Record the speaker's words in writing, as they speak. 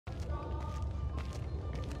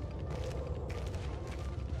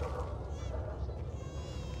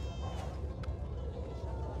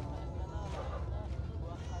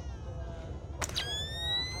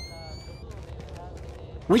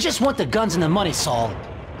We just want the guns and the money, Saul.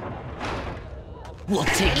 We'll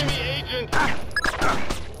take it.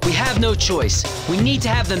 We have no choice. We need to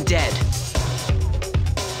have them dead.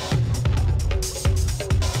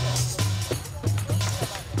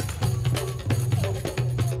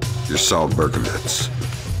 You're Saul Berkovitz.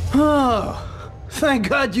 Oh, thank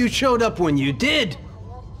God you showed up when you did.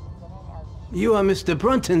 You are Mr.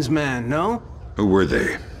 Brunton's man, no? Who were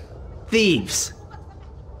they? Thieves.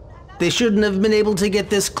 They shouldn't have been able to get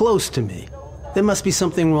this close to me. There must be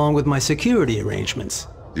something wrong with my security arrangements.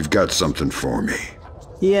 You've got something for me.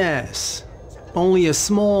 Yes. Only a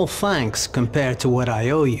small thanks compared to what I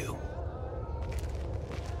owe you.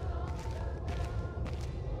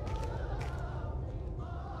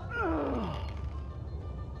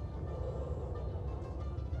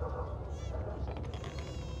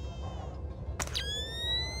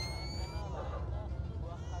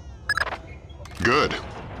 Good.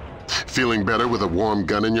 Feeling better with a warm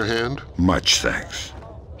gun in your hand? Much thanks.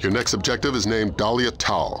 Your next objective is named Dahlia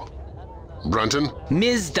Tal. Brunton?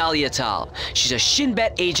 Ms. Dahlia Tal. She's a Shin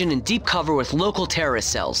Bet agent in deep cover with local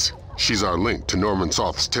terrorist cells. She's our link to Norman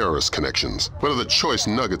Soth's terrorist connections. One of the choice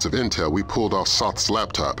nuggets of intel we pulled off Soth's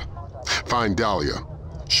laptop. Find Dahlia.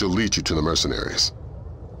 She'll lead you to the mercenaries.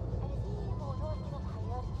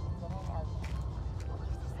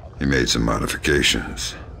 He made some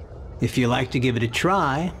modifications. If you like to give it a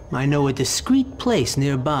try, I know a discreet place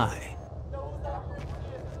nearby.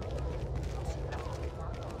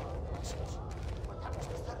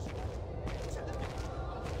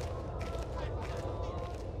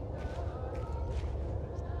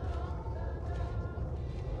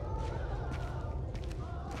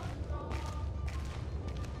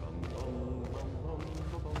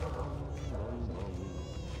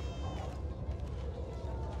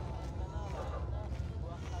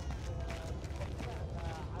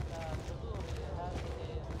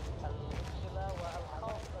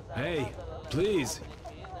 Hey, please.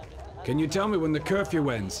 Can you tell me when the curfew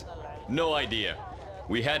ends? No idea.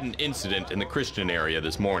 We had an incident in the Christian area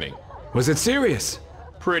this morning. Was it serious?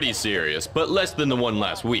 Pretty serious, but less than the one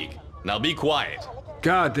last week. Now be quiet.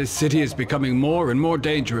 God, this city is becoming more and more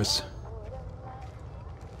dangerous.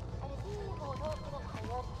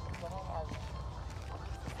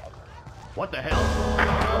 What the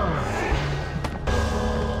hell?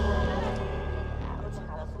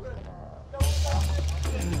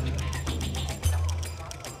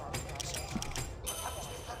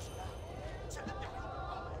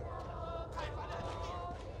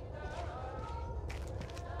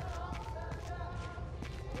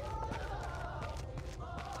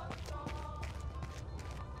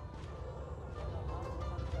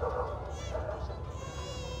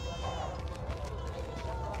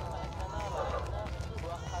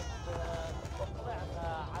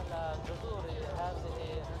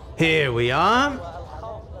 Here we are.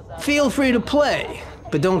 Feel free to play,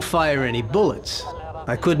 but don't fire any bullets.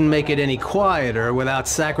 I couldn't make it any quieter without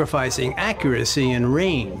sacrificing accuracy and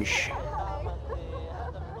range.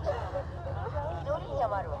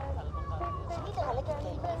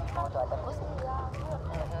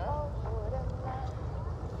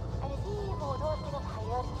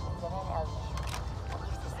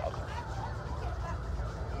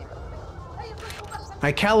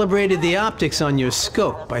 I calibrated the optics on your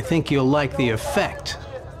scope. I think you'll like the effect.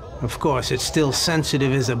 Of course, it's still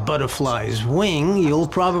sensitive as a butterfly's wing. You'll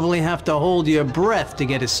probably have to hold your breath to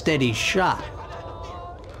get a steady shot.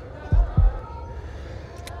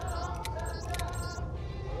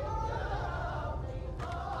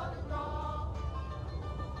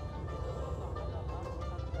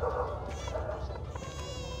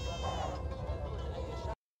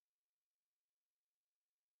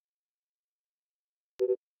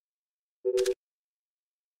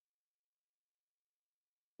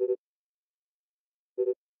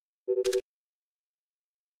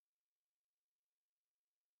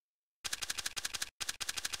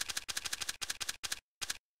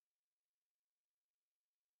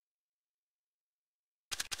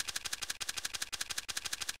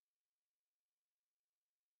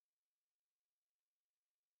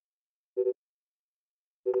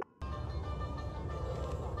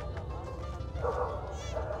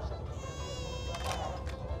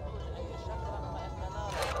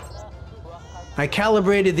 I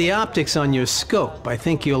calibrated the optics on your scope. I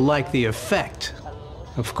think you'll like the effect.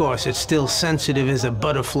 Of course, it's still sensitive as a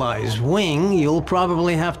butterfly's wing. You'll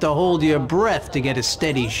probably have to hold your breath to get a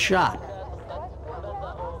steady shot.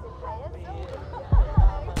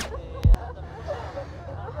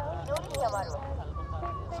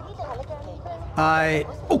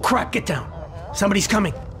 Oh crap, get down! Somebody's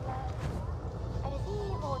coming!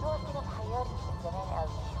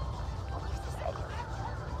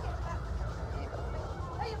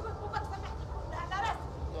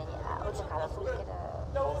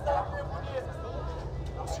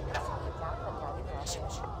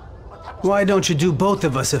 Why don't you do both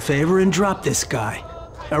of us a favor and drop this guy?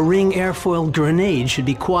 A ring airfoil grenade should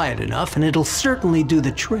be quiet enough, and it'll certainly do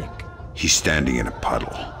the trick. He's standing in a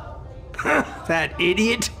puddle. That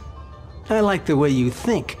idiot! I like the way you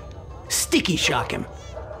think. Sticky shock him.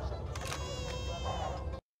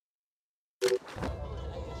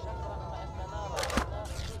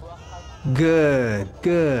 Good,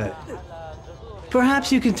 good.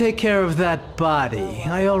 Perhaps you can take care of that body.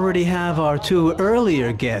 I already have our 2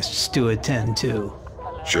 earlier guests to attend to.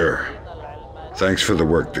 Sure. Thanks for the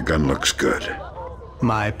work. The gun looks good.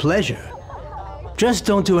 My pleasure. Just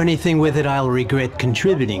don't do anything with it I'll regret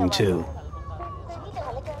contributing to.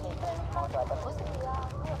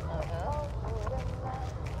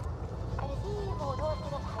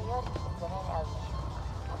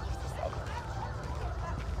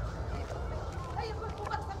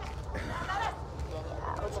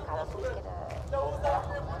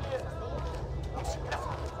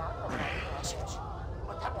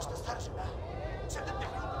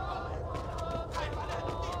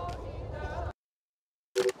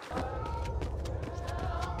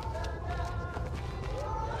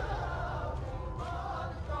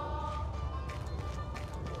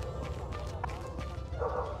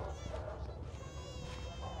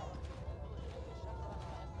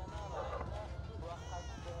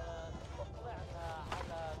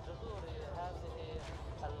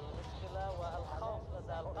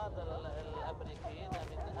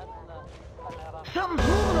 Something's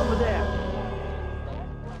moving over there.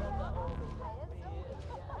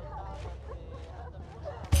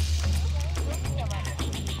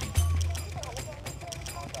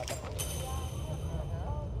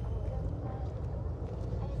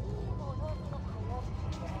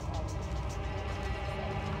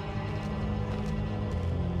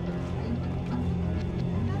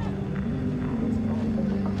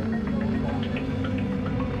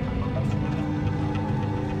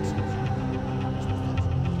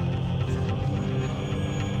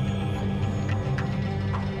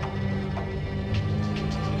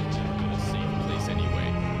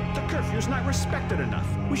 Curfew's not respected enough.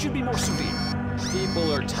 We should be more severe.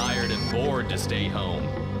 People are tired and bored to stay home.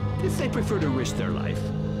 If they prefer to risk their life.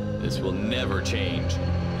 This will never change.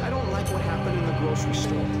 I don't like what happened in the grocery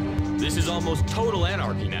store. This is almost total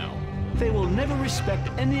anarchy now. They will never respect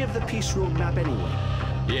any of the peace roadmap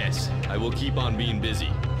anyway. Yes, I will keep on being busy.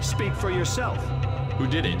 Speak for yourself. Who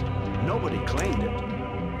did it? Nobody claimed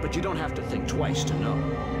it. But you don't have to think twice to know.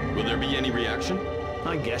 Will there be any reaction?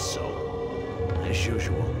 I guess so. As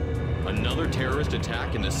usual. Another terrorist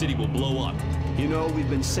attack and the city will blow up. You know, we've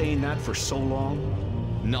been saying that for so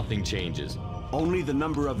long. Nothing changes. Only the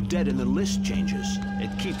number of dead in the list changes.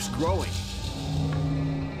 It keeps growing.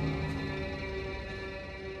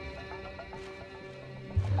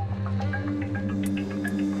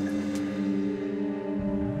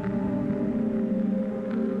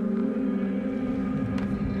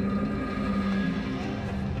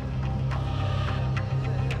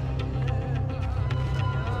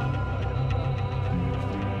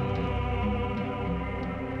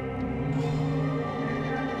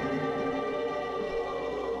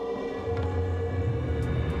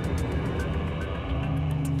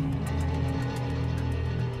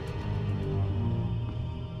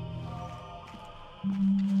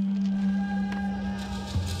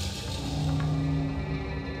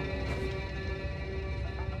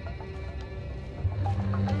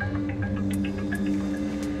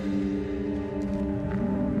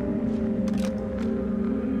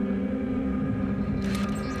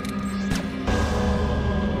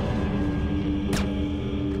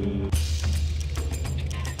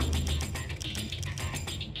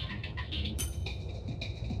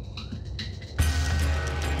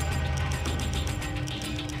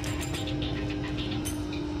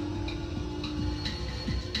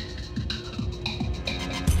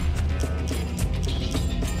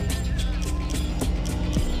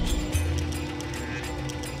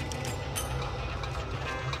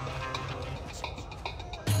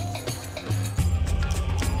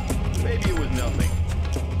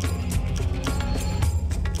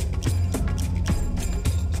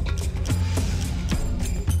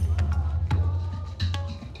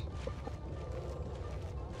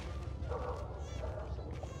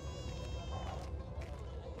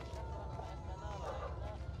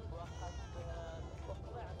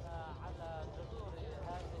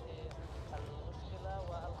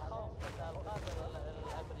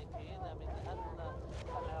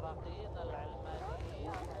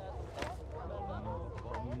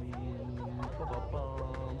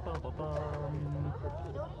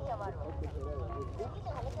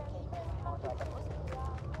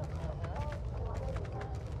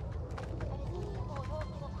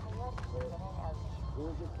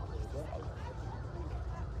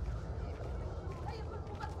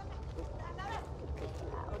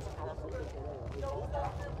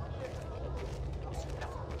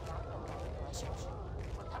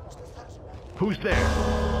 Who's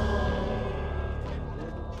there?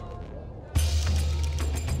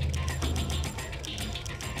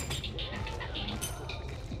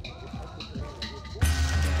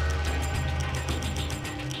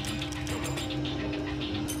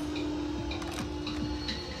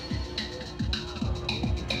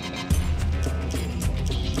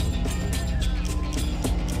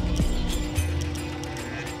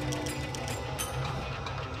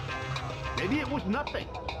 Maybe it was nothing.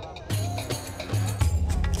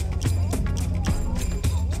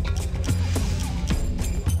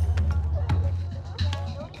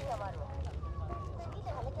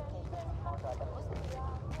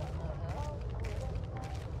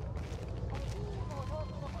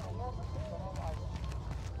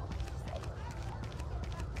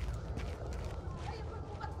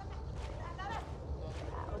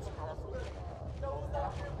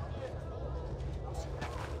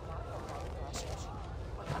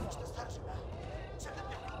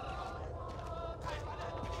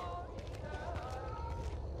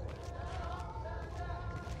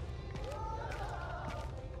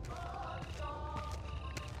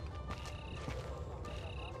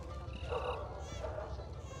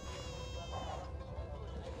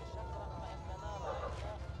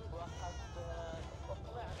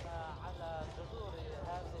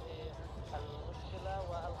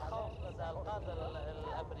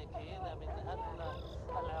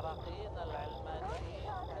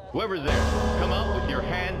 Whoever's there, come out with your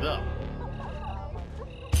hands up.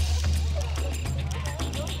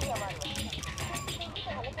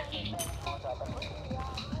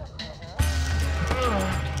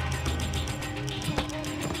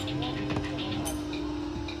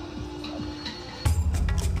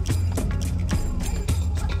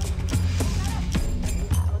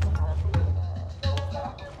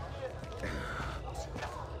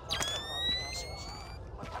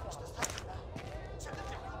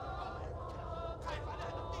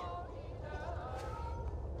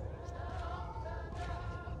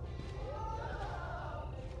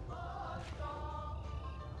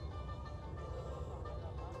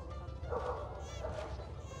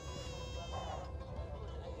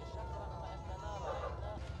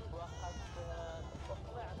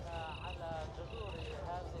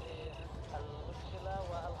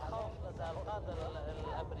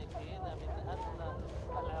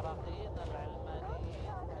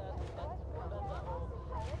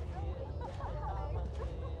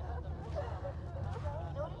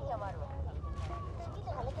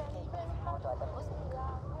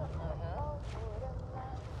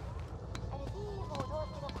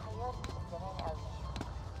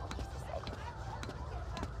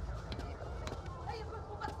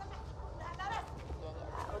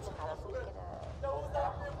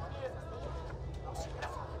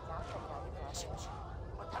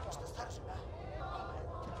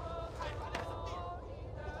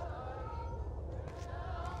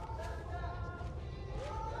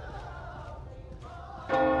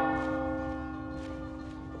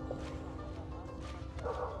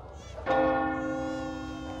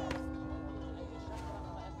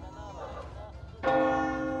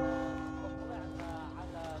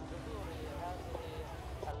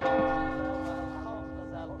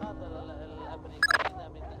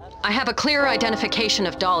 I have a clear identification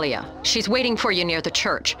of Dahlia. She's waiting for you near the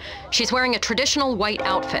church. She's wearing a traditional white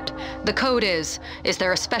outfit. The code is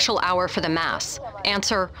there a special hour for the Mass?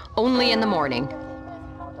 Answer, only in the morning.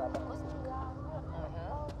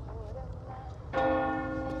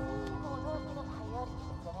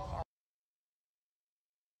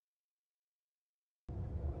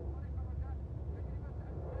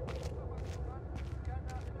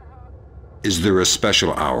 Is there a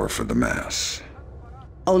special hour for the Mass?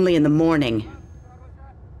 Only in the morning.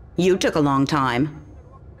 You took a long time.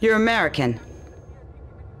 You're American.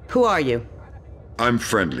 Who are you? I'm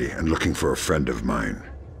friendly and looking for a friend of mine.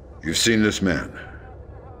 You've seen this man?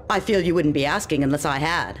 I feel you wouldn't be asking unless I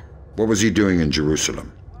had. What was he doing in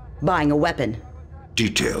Jerusalem? Buying a weapon.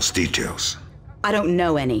 Details. I don't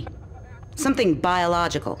know any. Something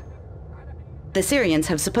biological. The Syrians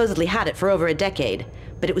have supposedly had it for over a decade,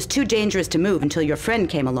 but it was too dangerous to move until your friend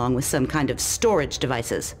came along with some kind of storage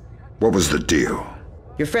devices. What was the deal?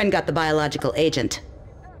 Your friend got the biological agent.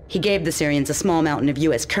 He gave the Syrians a small mountain of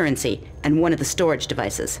US currency and one of the storage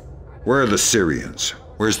devices. Where are the Syrians?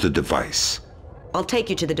 Where's the device? I'll take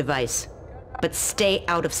you to the device, but stay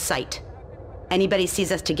out of sight. Anybody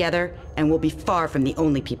sees us together, and we'll be far from the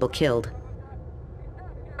only people killed.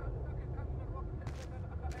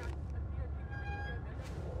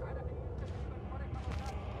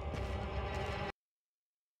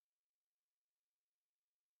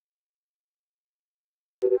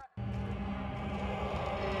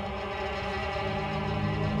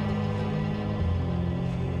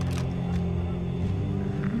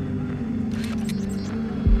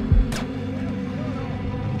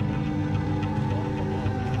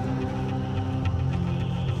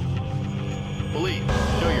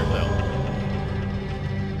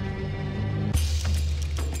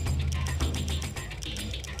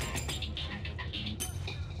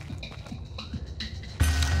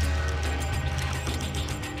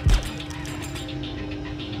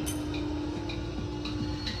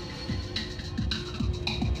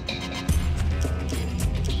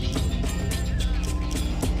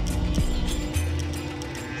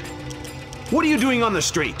 What are you doing on the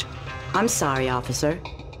street? I'm sorry, officer.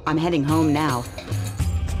 I'm heading home now.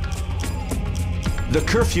 The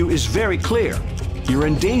curfew is very clear. You're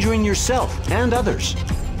endangering yourself and others.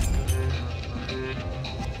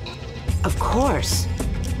 Of course.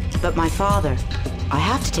 But my father, I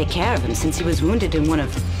have to take care of him since he was wounded in one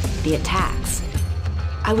of the attacks.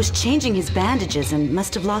 I was changing his bandages and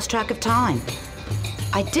must have lost track of time.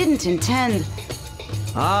 I didn't intend...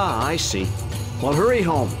 Ah, I see. Well, hurry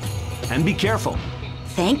home. And be careful.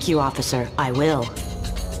 Thank you, officer. I will.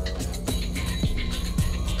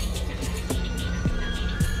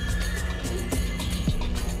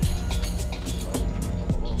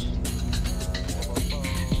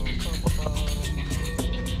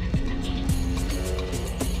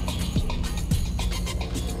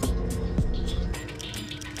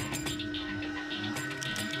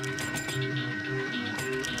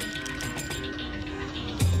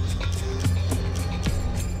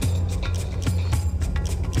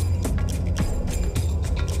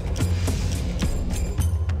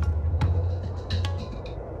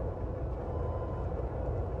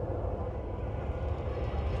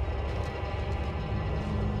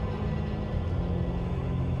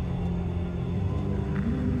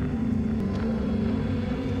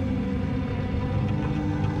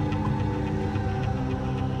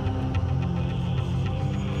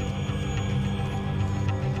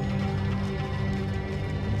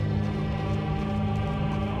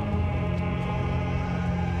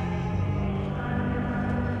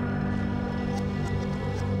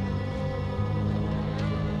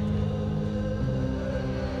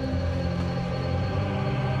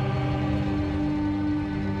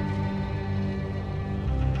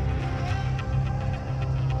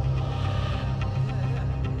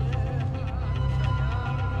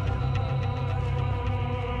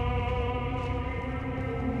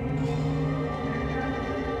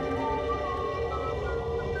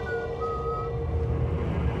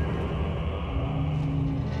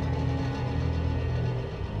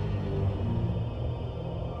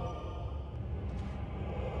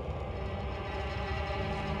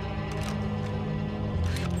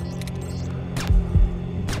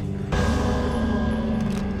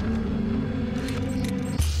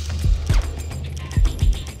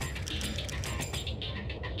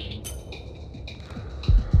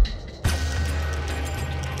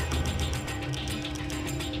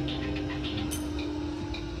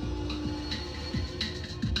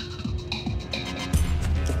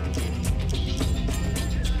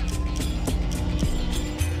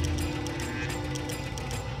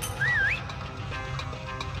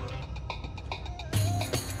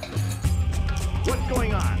 What's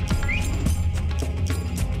going on?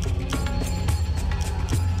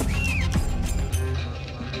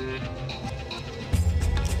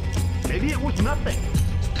 Maybe it was nothing.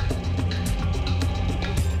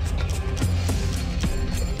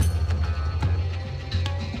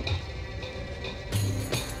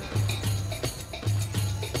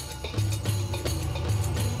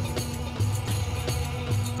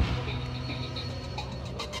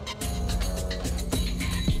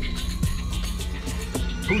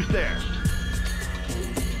 Who's there?